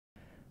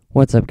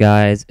What's up,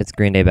 guys? It's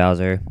Green Day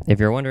Bowser. If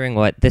you're wondering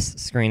what this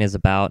screen is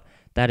about,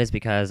 that is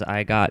because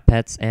I got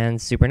Pets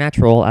and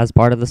Supernatural as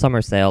part of the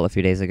summer sale a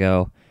few days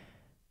ago.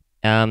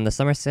 The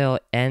summer sale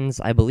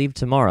ends, I believe,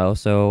 tomorrow,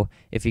 so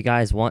if you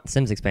guys want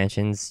Sims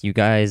expansions,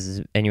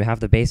 and you have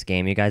the base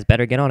game, you guys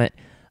better get on it.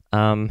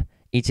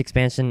 Each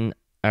expansion,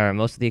 or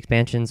most of the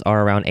expansions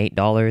are around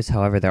 $8,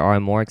 however, there are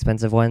more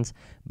expensive ones,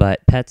 but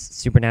Pets,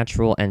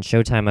 Supernatural, and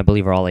Showtime, I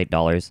believe, are all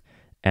 $8,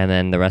 and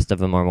then the rest of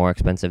them are more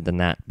expensive than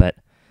that, but...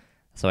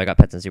 So I got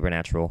Pets and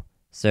Supernatural.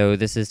 So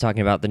this is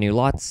talking about the new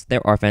lots.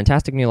 There are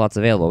fantastic new lots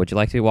available. Would you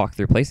like to walk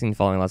through placing the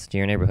following lots into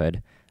your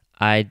neighborhood?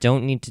 I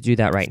don't need to do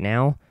that right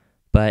now,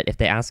 but if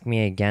they ask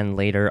me again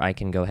later, I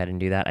can go ahead and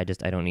do that. I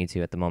don't need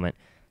to at the moment.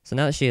 So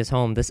now that she is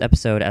home, this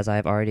episode, as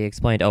I've already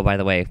explained, oh, by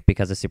the way,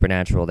 because of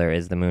Supernatural, there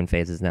is the moon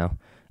phases now.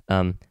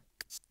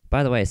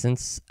 By the way,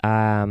 since,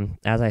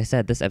 as I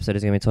said, this episode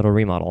is going to be a total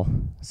remodel.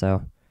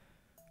 So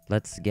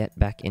let's get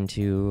back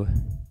into...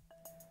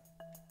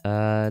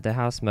 the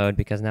house mode,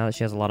 because now that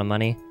she has a lot of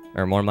money,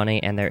 or more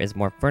money, and there is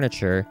more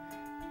furniture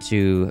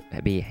to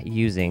be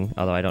using,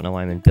 although I don't know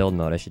why I'm in build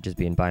mode, I should just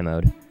be in buy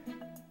mode,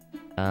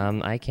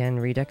 I can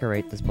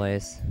redecorate this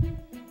place.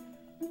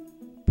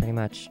 Pretty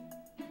much.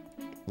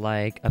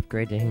 Like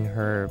upgrading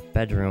her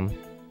bedroom.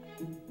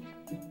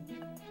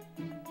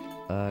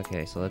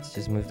 Okay, so let's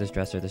just move this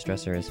dresser. This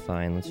dresser is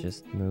fine. Let's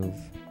just move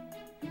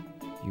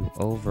you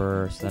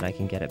over so that I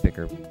can get a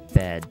bigger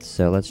bed.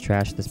 So let's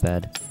trash this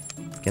bed.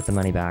 Get the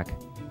money back.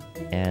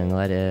 And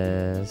let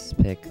us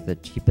pick the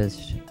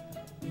cheapest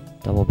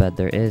double bed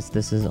there is.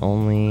 This is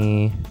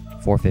only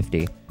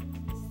 $4.50.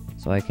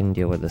 So I can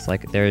deal with this.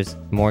 Like, there's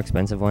more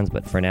expensive ones,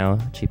 but for now,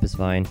 cheap is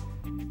fine.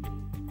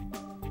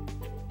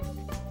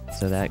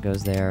 So that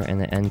goes there, and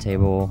the end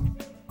table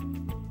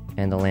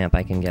and the lamp,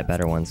 I can get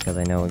better ones because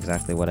I know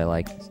exactly what I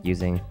like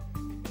using.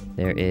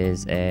 There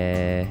is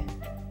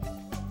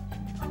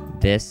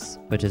this,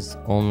 which is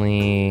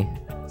only...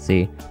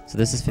 See, so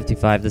this is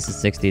 55, this is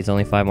 60, it's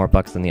only 5 more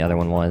bucks than the other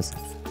one was.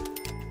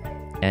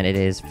 And it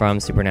is from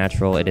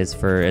Supernatural.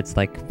 It's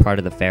like part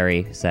of the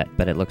fairy set,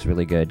 but it looks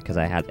really good because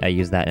I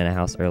used that in a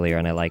house earlier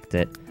and I liked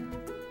it.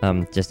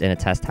 Just in a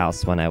test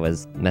house when I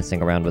was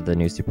messing around with the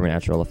new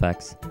Supernatural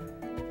effects.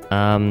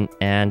 I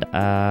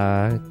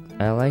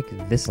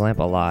like this lamp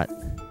a lot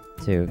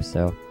too,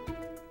 so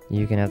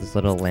you can have this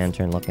little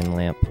lantern looking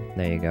lamp.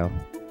 There you go.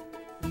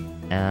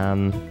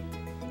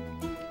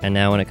 And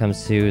now when it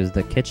comes to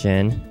the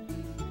kitchen,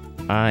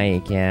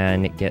 I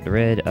can get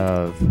rid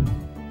of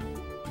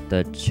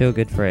the Chill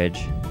Good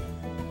fridge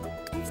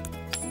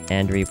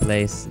and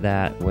replace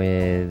that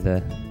with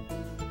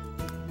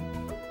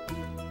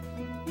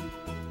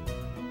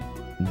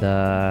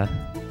the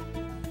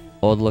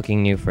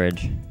old-looking new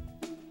fridge.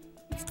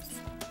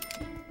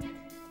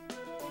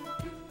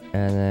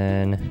 And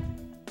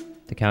then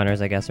the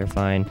counters, I guess, are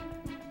fine,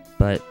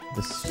 but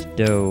the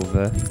stove...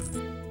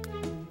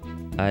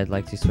 I'd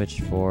like to switch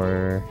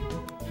for...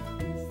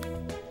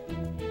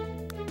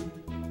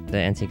 The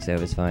antique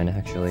stove is fine,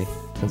 actually,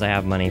 since I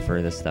have money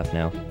for this stuff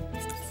now.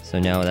 So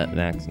now that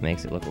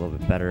makes it look a little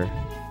bit better.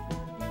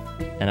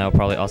 And I'll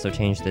probably also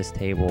change this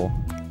table,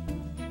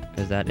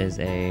 because that is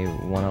a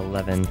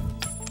 111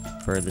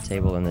 for the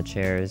table and the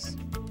chairs.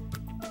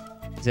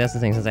 See, that's the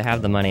thing, since I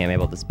have the money, I'm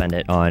able to spend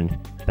it on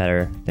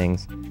better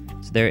things.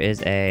 So there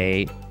is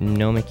a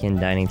Nomikin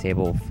dining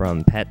table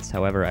from Pets,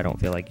 however, I don't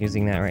feel like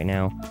using that right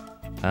now.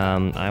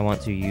 I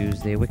want to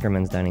use the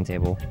Wickerman's dining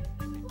table.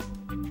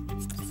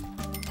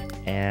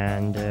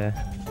 And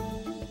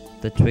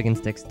the Twig and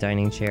Sticks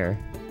dining chair.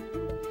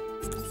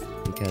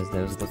 Because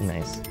those look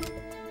nice.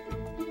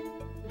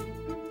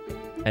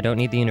 I don't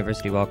need the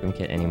University Welcome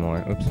Kit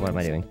anymore. Oops, what am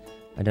I doing?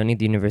 I don't need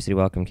the University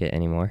Welcome Kit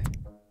anymore.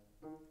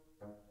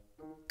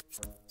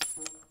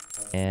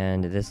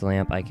 And this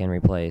lamp I can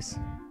replace.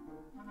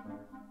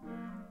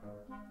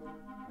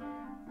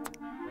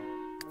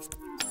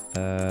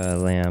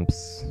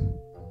 Lamps.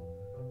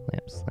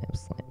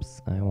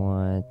 I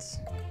want...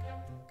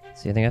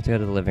 See, I think I have to go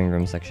to the living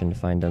room section to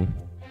find them.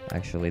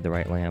 Actually, the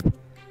right lamp.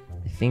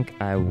 I think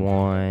I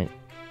want...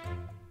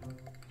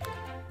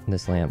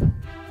 this lamp.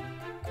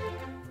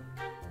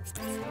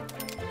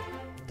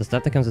 The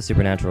stuff that comes with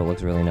Supernatural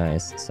looks really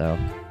nice, so...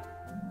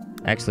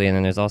 Actually, and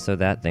then there's also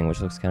that thing,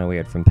 which looks kind of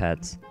weird from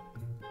Pets.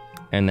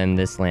 And then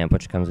this lamp,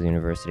 which comes with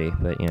University,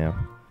 but, you know.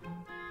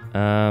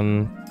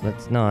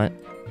 Let's not.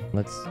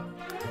 Let's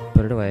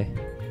put it away.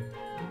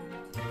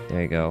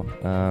 There you go.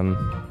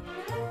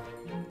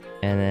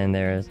 And then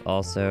there's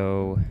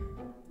also...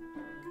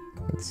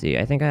 Let's see,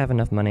 I think I have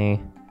enough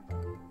money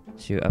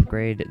to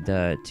upgrade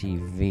the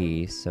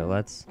TV, so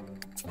let's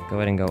go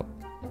ahead and go...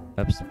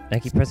 Oops, I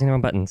keep pressing the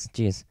wrong buttons,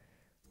 jeez.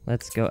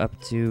 Let's go up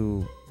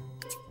to...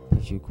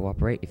 If you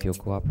cooperate, if you'll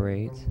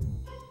cooperate.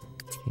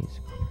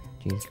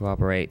 Jeez,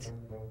 cooperate.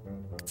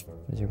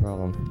 What's your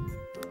problem?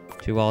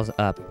 2 walls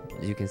up.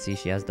 As you can see,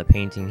 she has the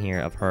painting here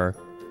of her.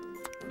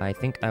 I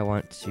think I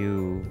want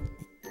to...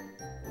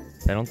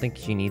 I don't think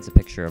she needs a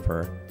picture of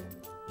her.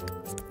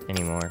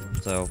 anymore.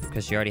 So,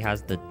 because she already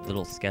has the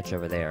little sketch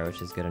over there,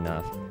 which is good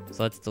enough.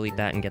 So let's delete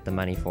that and get the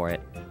money for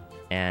it.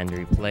 And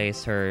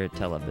replace her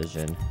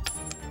television.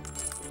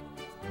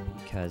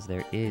 Because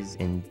there is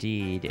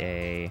indeed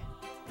a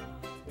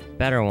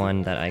better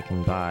one that I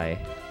can buy.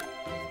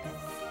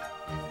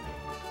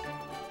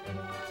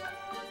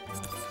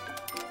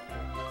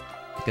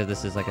 Because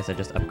this is, like I said,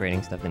 just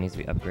upgrading stuff that needs to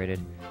be upgraded.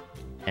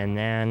 And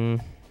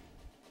then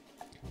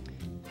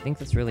I think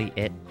that's really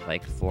it,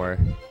 like, for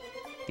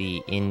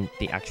the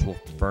actual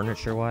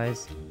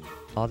furniture-wise.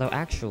 Although,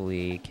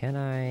 actually, can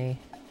I...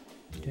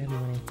 do I have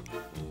money?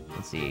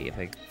 Let's see, if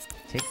I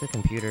take the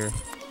computer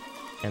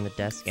and the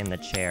desk and the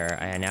chair,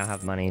 I now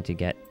have money to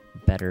get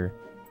better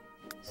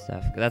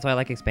stuff. That's why I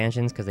like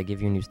expansions, because they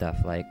give you new stuff.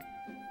 Like,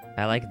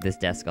 I like this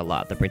desk a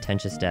lot. The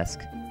pretentious desk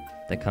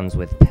that comes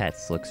with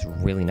pets looks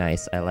really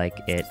nice. I like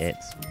it.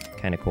 It's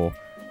kind of cool.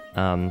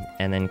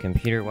 And then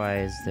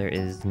computer-wise, there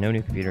is no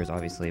new computers,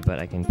 obviously, but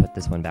I can put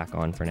this one back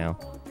on for now.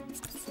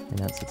 And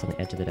that sits on the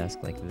edge of the desk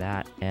like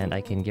that. And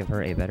I can give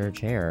her a better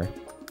chair.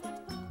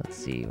 Let's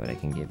see what I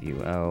can give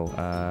you.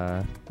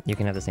 Oh, you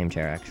can have the same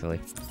chair, actually.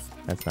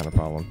 That's not a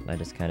problem. I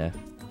just kind of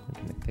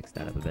fix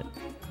that up a bit.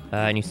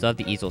 And you still have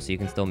the easel, so you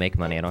can still make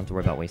money. I don't have to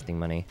worry about wasting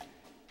money.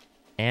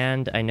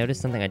 And I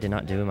noticed something I did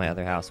not do in my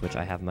other house, which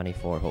I have money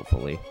for,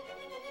 hopefully.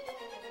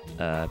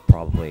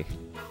 Probably.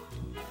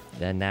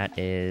 Then that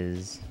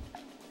is...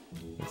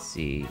 let's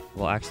see.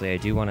 Well, actually, I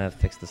do want to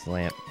fix this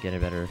lamp, get a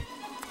better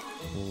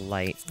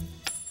light.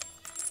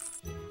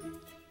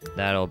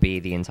 That'll be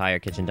the entire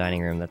kitchen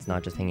dining room. That's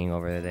not just hanging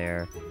over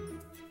there.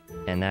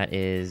 And that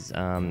is,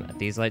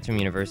 these lights from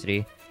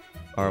university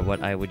are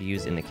what I would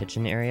use in the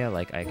kitchen area.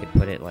 Like, I could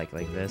put it like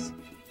this.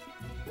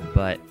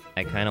 But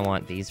I kind of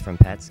want these from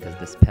pets, because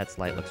this pet's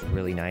light looks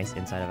really nice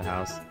inside of a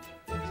house.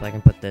 So I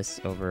can put this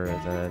over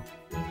the...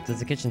 since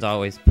the kitchen's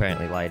always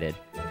apparently lighted.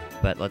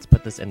 But let's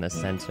put this in the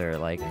center,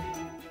 like,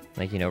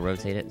 you know,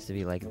 rotate it to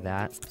be like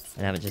that.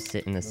 And have it just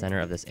sit in the center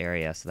of this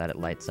area so that it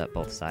lights up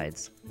both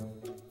sides.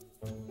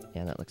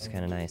 Yeah, that looks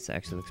kind of nice. It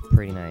actually looks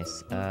pretty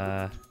nice.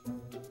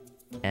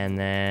 And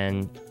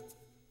then...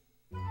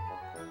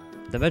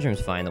 the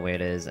bedroom's fine the way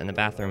it is. And the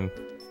bathroom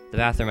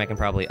I can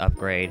probably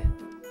upgrade.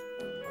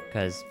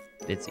 Because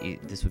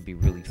this would be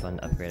really fun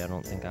to upgrade. I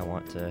don't think I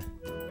want to...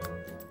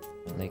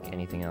 like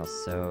anything else.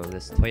 So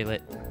this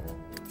toilet,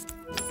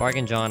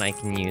 Bargain John I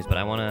can use, but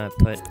I want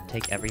to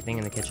take everything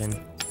in the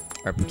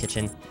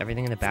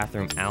everything in the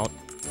bathroom out,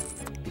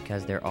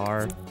 because there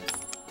are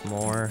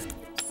more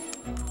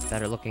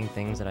better looking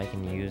things that I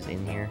can use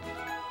in here.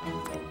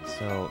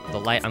 So the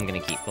light I'm gonna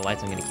keep. The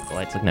lights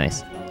look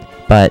nice.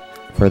 But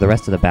for the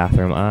rest of the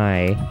bathroom,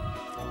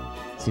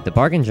 see, the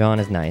Bargain John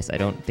is nice. I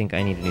don't think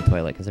I need a new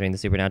toilet, considering the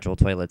Supernatural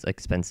toilet's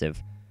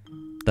expensive.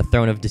 The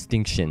Throne of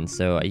Distinction,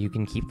 so you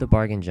can keep the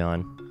Bargain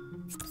John.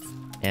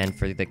 And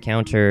for the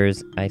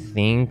counters, I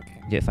think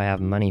if I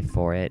have money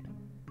for it...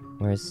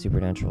 where's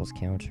Supernatural's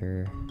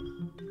counter?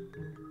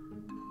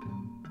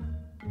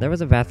 There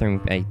was a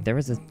bathroom... there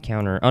was a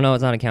counter... oh no,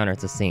 it's not a counter,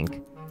 it's a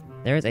sink.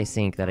 There is a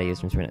sink that I use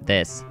from Serena.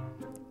 This.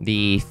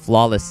 The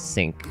Flawless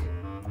Sink.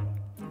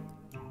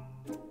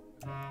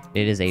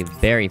 It is a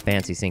very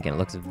fancy sink, and it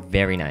looks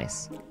very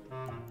nice.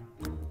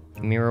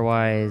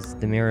 Mirror-wise,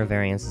 the mirror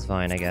variance is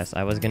fine, I guess.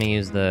 I was gonna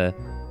use the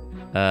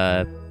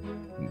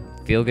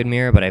feel-good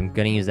mirror, but I'm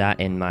gonna use that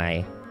in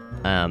my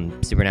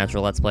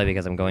Supernatural Let's Play,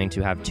 because I'm going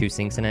to have 2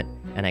 sinks in it,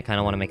 and I kind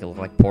of want to make it look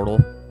like Portal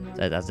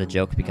as a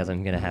joke, because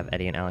I'm gonna have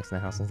Eddie and Alex in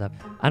the house and stuff.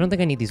 I don't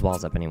think I need these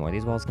walls up anymore.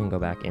 These walls can go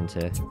back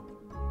into...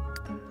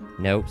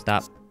 no,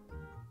 stop.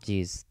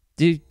 Jeez.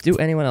 Do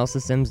anyone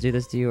else's Sims do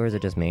this to you, or is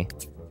it just me?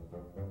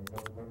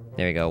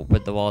 There we go.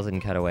 Put the walls in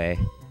cutaway,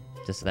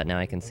 just so that now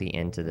I can see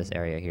into this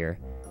area here.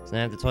 So now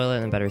I have the toilet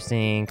and a better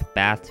sink,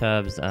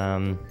 bathtubs,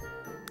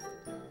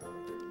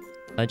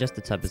 just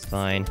the tub is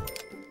fine.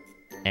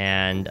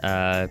 And,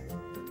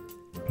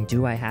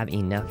 do I have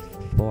enough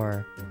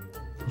for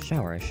a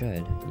shower? I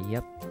should.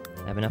 Yep.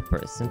 I have enough for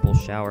a simple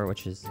shower,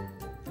 which is,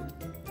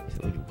 if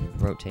it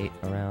would rotate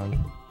around.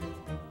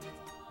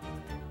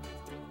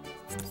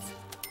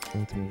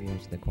 Let's move you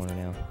into the corner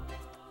now.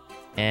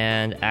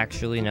 And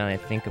actually, now that I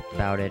think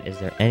about it, is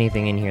there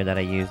anything in here that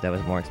I used that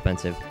was more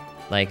expensive?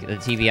 Like, the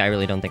TV, I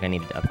really don't think I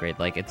needed to upgrade.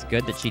 Like, it's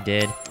good that she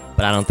did,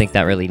 but I don't think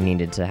that really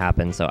needed to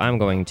happen. So I'm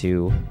going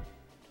to...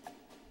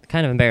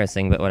 kind of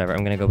embarrassing, but whatever.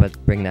 I'm going to go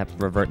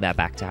revert that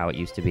back to how it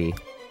used to be.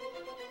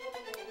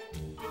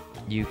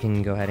 You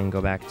can go ahead and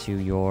go back to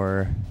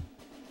your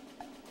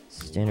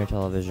standard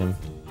television.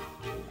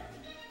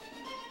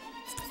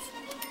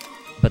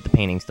 But the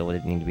painting still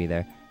didn't need to be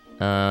there.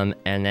 And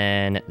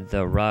then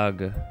the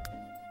rug...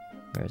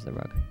 where's the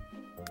rug?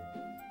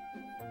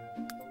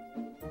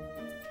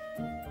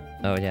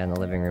 Oh yeah, in the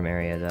living room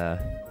area,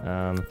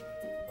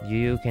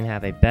 you can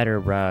have a better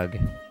rug.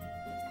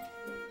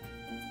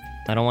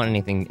 I don't want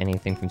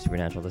anything from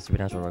Supernatural. The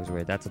Supernatural rug's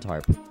weird. That's a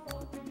tarp.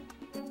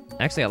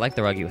 Actually, I like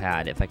the rug you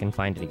had. If I can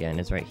find it again,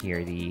 it's right here.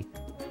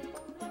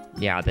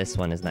 Yeah, this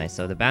one is nice.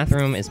 So the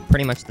bathroom is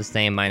pretty much the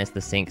same, minus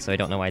the sink, so I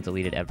don't know why I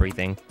deleted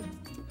everything.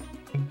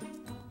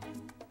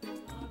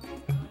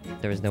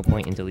 there was no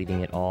point in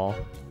deleting it all.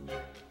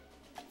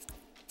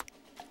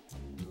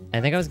 I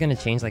think I was gonna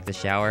change like the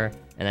shower,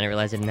 and then I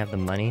realized I didn't have the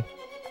money.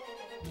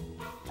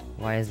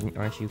 Why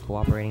aren't you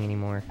cooperating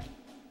anymore?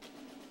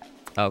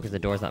 Oh, because the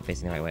door's not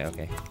facing the right way.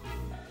 Okay.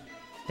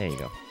 There you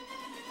go.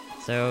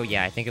 So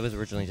yeah, I think it was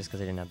originally just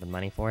because I didn't have the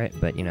money for it,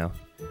 but you know.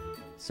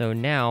 So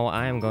now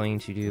I'm going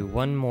to do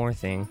one more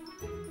thing,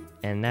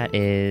 and that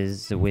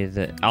is with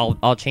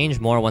I'll change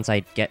more once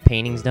I get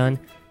paintings done,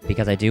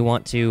 because I do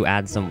want to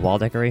add some wall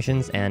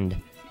decorations and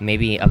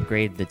maybe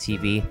upgrade the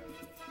TV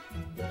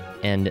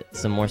and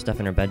some more stuff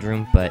in her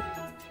bedroom. But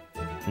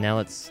now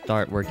let's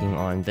start working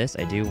on this.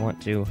 I do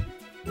want to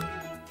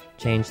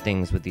change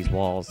things with these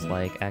walls.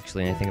 Like,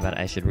 actually, when I think about it,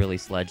 I should really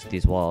sledge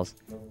these walls.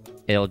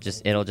 It'll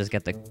just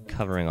get the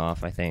covering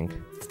off, I think.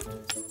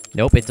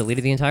 Nope, it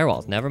deleted the entire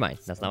walls. Never mind.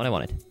 That's not what I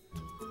wanted.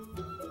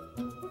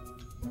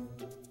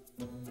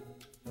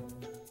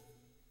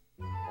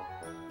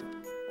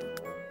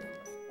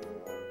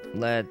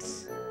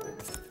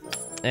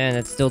 And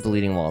it's still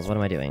deleting walls. What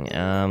am I doing?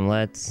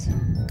 Let's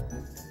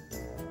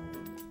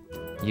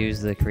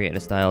use the create a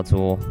style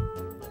tool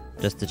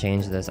just to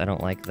change this. I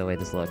don't like the way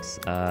this looks.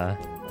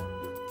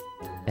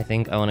 I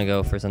think I want to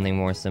go for something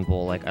more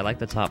simple. Like, I like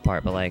the top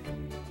part, but like,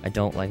 I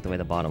don't like the way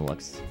the bottom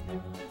looks.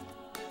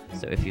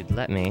 So if you'd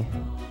let me,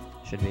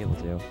 should be able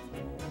to.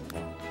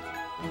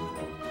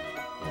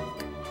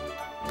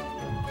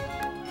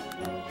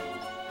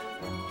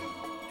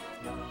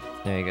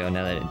 There you go,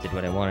 now that it did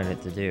what I wanted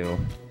it to do.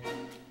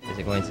 Is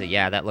it going to...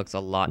 Yeah, that looks a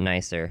lot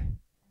nicer.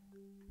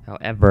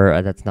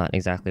 However, that's not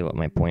exactly what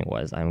my point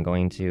was. I'm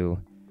going to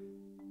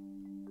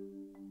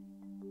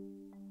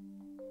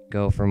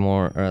go for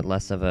more or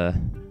less of a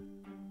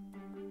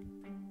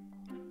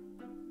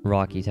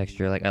rocky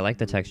texture. Like, I like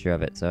the texture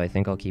of it, so I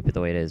think I'll keep it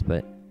the way it is,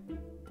 but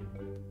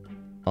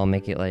I'll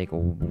make it like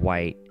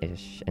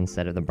white-ish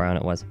instead of the brown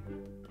it was.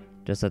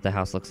 Just so that the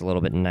house looks a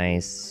little bit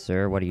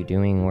nicer. What are you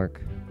doing,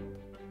 work?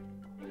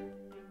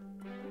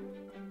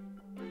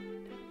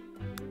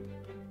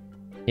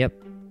 Yep.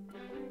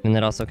 And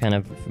that also kind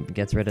of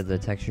gets rid of the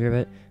texture of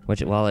it,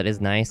 which, while it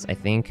is nice, I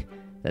think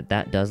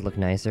that does look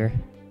nicer.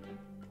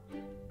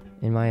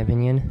 In my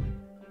opinion.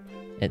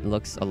 It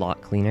looks a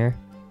lot cleaner.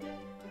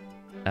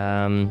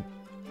 And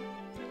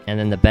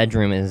then the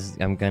bedroom is,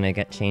 I'm gonna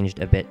get changed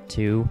a bit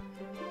too.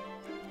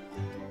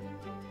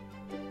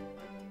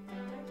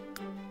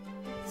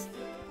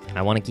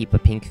 I want to keep a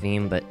pink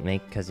theme, but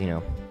cause you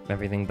know,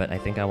 everything, but I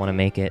think I want to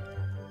make it,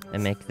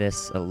 and make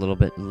this a little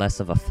bit less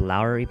of a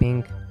flowery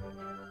pink.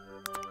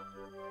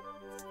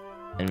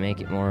 And make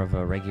it more of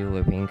a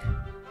regular pink.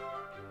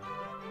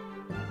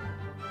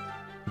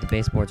 The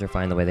baseboards are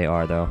fine the way they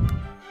are, though.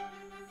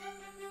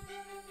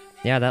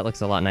 Yeah, that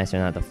looks a lot nicer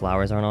now that the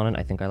flowers aren't on it.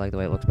 I think I like the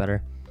way it looks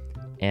better.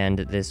 And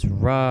this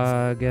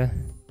rug...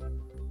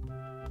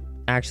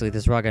 Actually,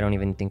 this rug I don't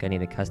even think I need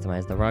to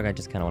customize. The rug I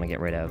just kind of want to get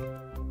rid of.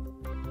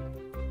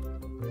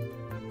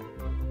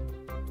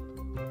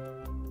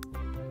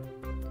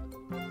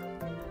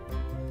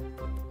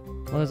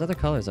 Well, there's other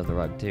colors of the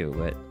rug, too,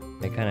 but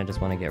I kind of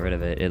just want to get rid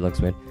of it. It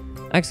looks weird.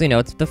 Actually, no,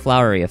 it's the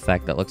flowery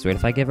effect that looks weird.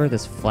 If I give her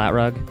this flat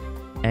rug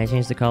and I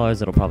change the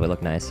colors, it'll probably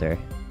look nicer.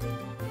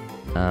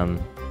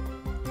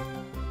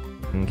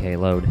 Okay,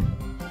 load.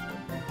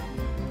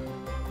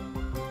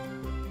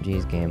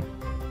 Jeez, game.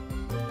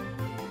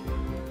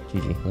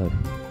 GG, load.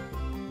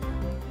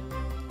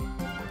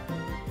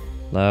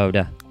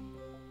 Load.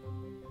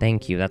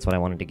 Thank you, that's what I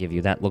wanted to give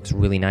you. That looks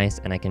really nice,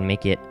 and I can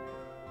make it...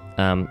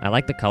 I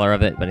like the color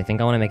of it, but I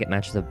think I want to make it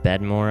match the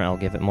bed more. I'll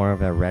give it more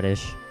of a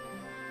reddish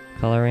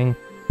coloring,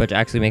 which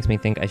actually makes me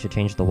think I should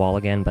change the wall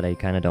again, but I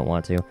kind of don't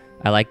want to.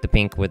 I like the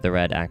pink with the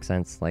red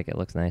accents, like it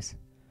looks nice.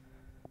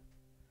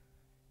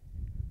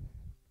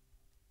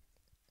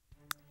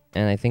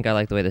 And I think I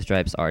like the way the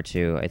stripes are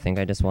too. I think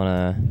I just want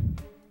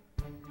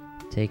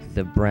to take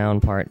the brown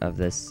part of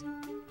this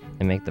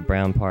and make the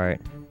brown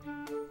part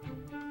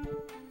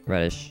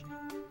reddish.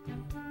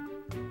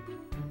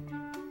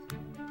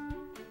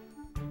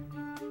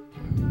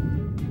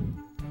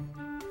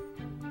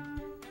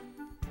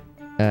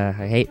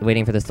 I hate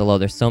waiting for this to load.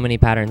 There's so many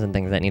patterns and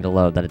things that need to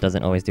load that it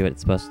doesn't always do what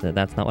it's supposed to.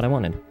 That's not what I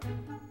wanted.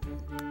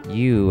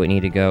 You need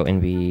to go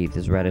and be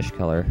this reddish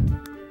color.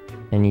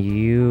 And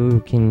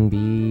you can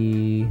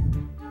be...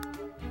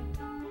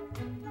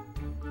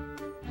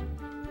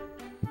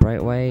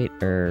 bright white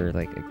or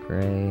like a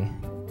gray.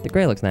 The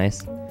gray looks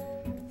nice.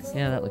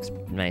 Yeah, that looks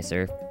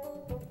nicer.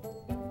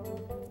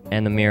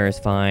 And the mirror is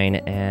fine,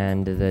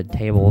 and the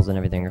tables and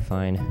everything are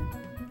fine.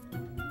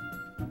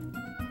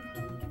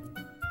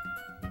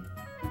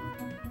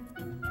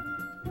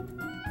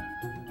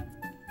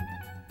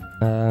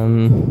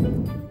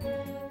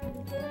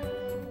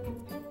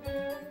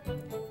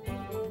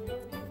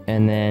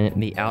 And then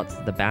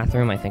the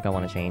bathroom, I think I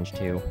want to change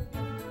too.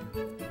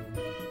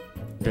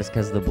 Just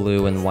because the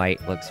blue and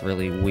white looks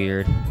really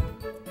weird.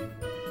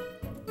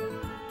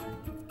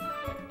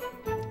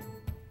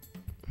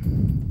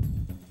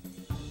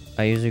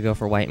 I usually go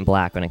for white and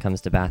black when it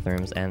comes to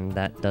bathrooms, and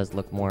that does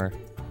look more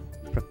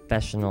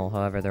professional.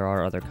 However, there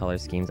are other color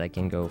schemes I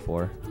can go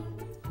for.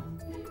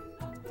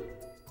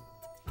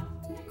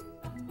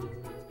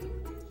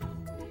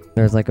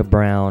 There's like a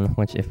brown,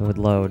 which if it would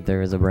load,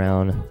 there is a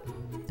brown.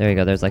 There you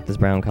go, there's like this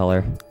brown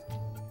color.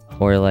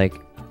 Or like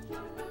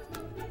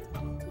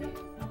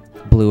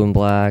blue and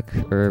black,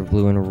 or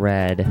blue and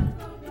red.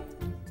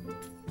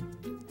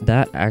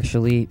 That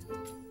actually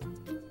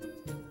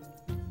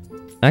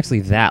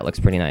that looks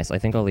pretty nice. I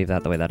think I'll leave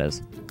that the way that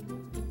is.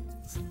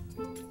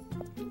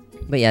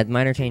 But yeah,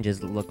 minor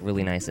changes look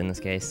really nice in this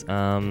case.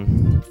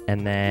 And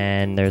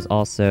then there's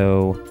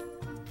also,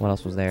 what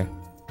else was there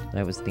that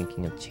I was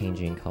thinking of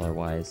changing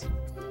color-wise?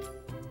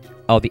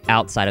 Oh, the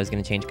outside I was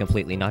going to change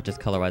completely, not just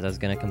color-wise. I was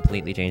going to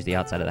completely change the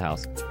outside of the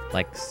house,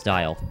 like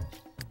style.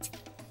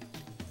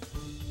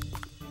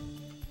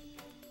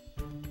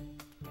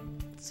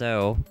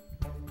 So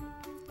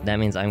that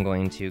means I'm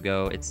going to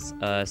go, it's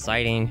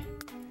siding.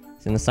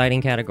 It's in the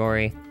siding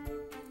category,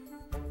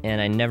 and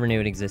I never knew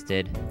it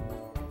existed.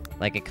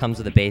 Like, it comes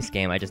with a base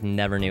game, I just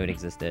never knew it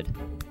existed.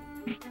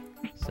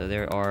 So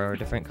there are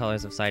different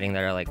colors of siding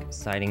that are like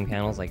siding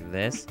panels like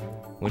this,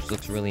 which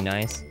looks really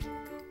nice.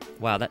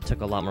 Wow, that took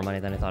a lot more money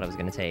than I thought it was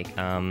gonna take.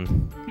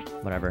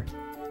 Whatever.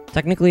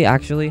 Technically,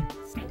 actually,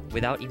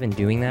 without even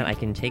doing that, I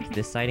can take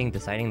this siding, the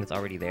siding that's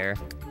already there,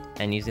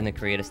 and using the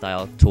Create a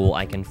Style tool,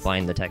 I can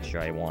find the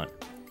texture I want.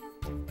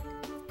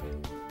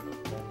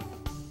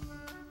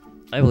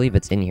 I believe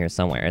it's in here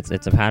somewhere.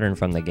 It's a pattern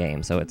from the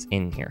game, so it's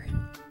in here.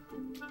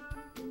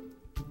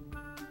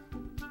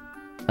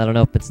 I don't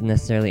know if it's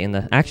necessarily in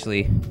the...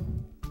 Actually,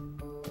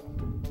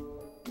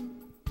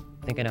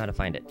 I think I know how to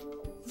find it.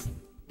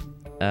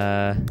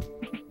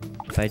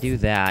 If I do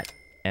that,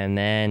 and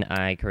then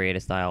I create a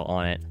style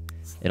on it,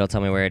 it'll tell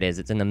me where it is.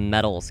 It's in the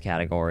metals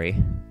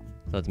category.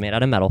 So it's made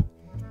out of metal.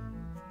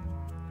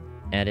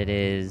 And it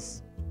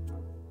is...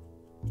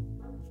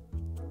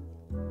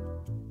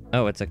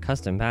 Oh, it's a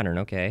custom pattern,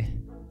 okay.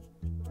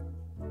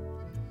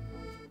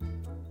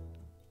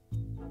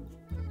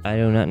 I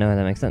do not know how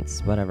that makes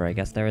sense. Whatever, I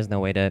guess there is no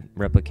way to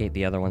replicate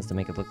the other ones to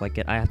make it look like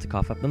it. I have to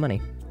cough up the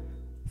money.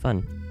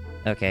 Fun.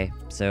 Okay,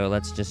 so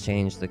let's just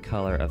change the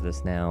color of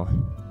this now.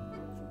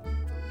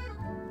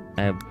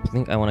 I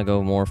think I want to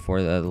go more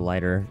for the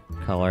lighter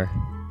color.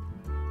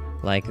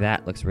 Like,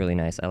 that looks really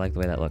nice. I like the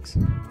way that looks.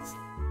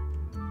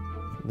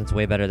 That's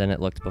way better than it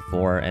looked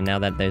before, and now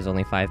that there's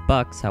only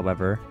 $5,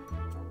 however,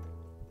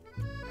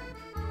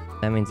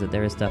 that means that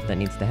there is stuff that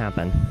needs to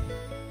happen.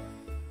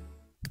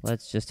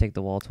 Let's just take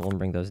the wall tool and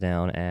bring those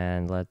down,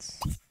 and let's...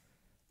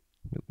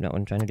 Nope, not what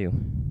I'm trying to do.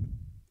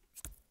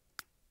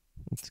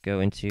 Let's go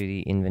into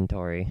the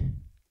inventory.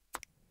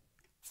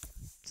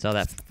 Sell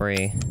that for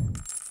free.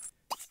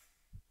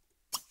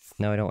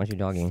 No, I don't want you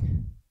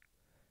dogging.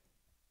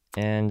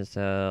 And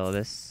sell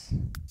this.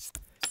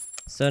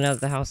 So now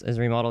that the house is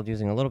remodeled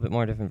using a little bit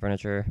more different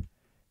furniture,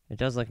 it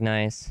does look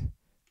nice.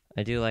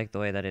 I do like the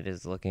way that it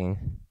is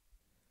looking.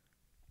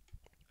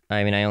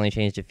 I mean, I only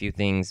changed a few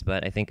things,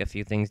 but I think a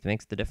few things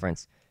makes the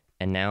difference.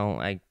 And now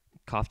I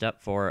coughed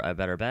up for a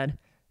better bed,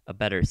 a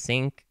better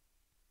sink,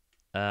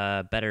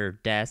 a better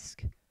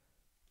desk,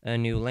 a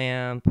new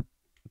lamp,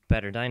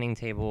 better dining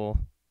table,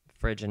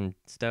 fridge and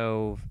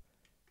stove.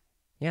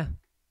 Yeah.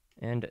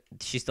 And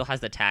she still has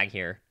the tag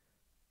here.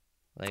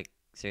 Like,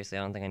 seriously,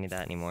 I don't think I need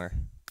that anymore.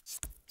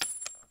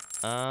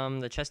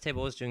 The chess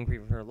table is doing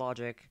prefer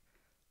logic.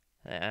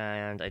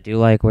 And I do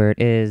like where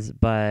it is,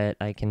 but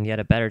I can get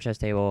a better chess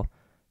table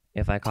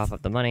if I cough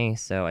up the money,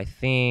 so I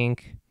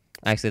think...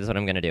 Actually, that's what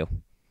I'm going to do.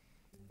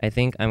 I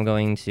think I'm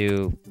going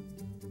to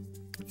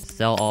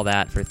sell all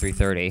that for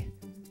 $330.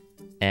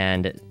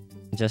 And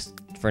just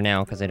for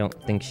now, because I don't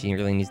think she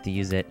really needs to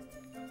use it.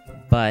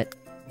 But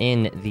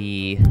in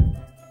the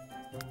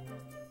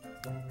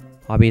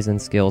hobbies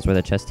and skills where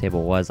the chess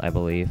table was, I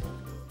believe,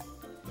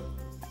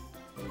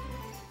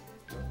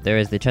 there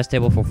is the chess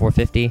table for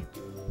 $450.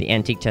 The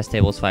antique chess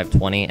table is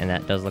 $520, and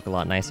that does look a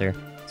lot nicer.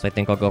 So I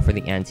think I'll go for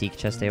the antique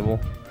chess table.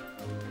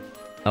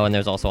 Oh, and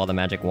there's also all the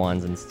magic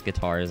wands and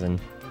guitars and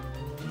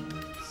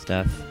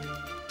stuff.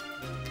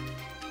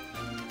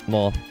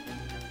 Well,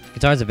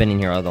 guitars have been in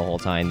here the whole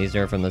time. These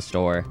are from the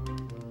store.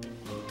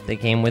 They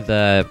came with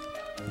the...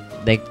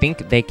 They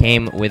think they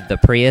came with the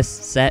Prius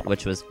set,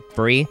 which was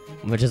free,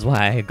 which is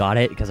why I got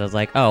it, because I was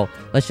like, oh,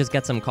 let's just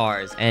get some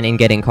cars. And in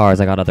getting cars,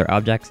 I got other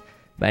objects.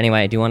 But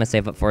anyway, I do want to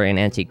save up for an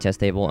antique chess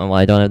table, and while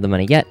I don't have the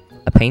money yet,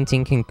 a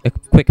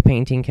quick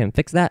painting can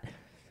fix that.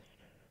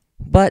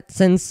 But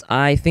since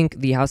I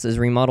think the house is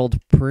remodeled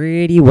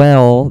pretty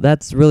well,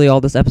 that's really all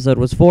this episode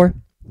was for.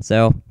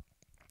 So,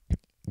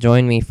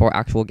 join me for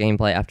actual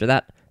gameplay after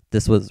that.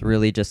 This was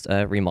really just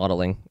a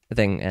remodeling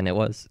thing, and it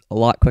was a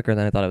lot quicker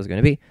than I thought it was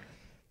going to be.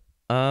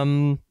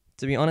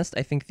 To be honest,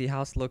 I think the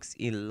house looks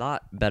a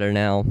lot better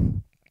now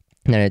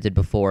than it did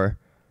before.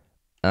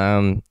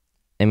 I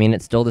mean,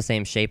 it's still the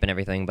same shape and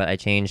everything, but I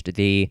changed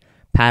the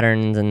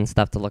patterns and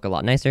stuff to look a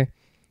lot nicer,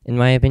 in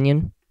my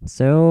opinion.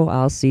 So,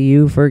 I'll see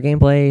you for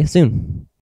gameplay soon.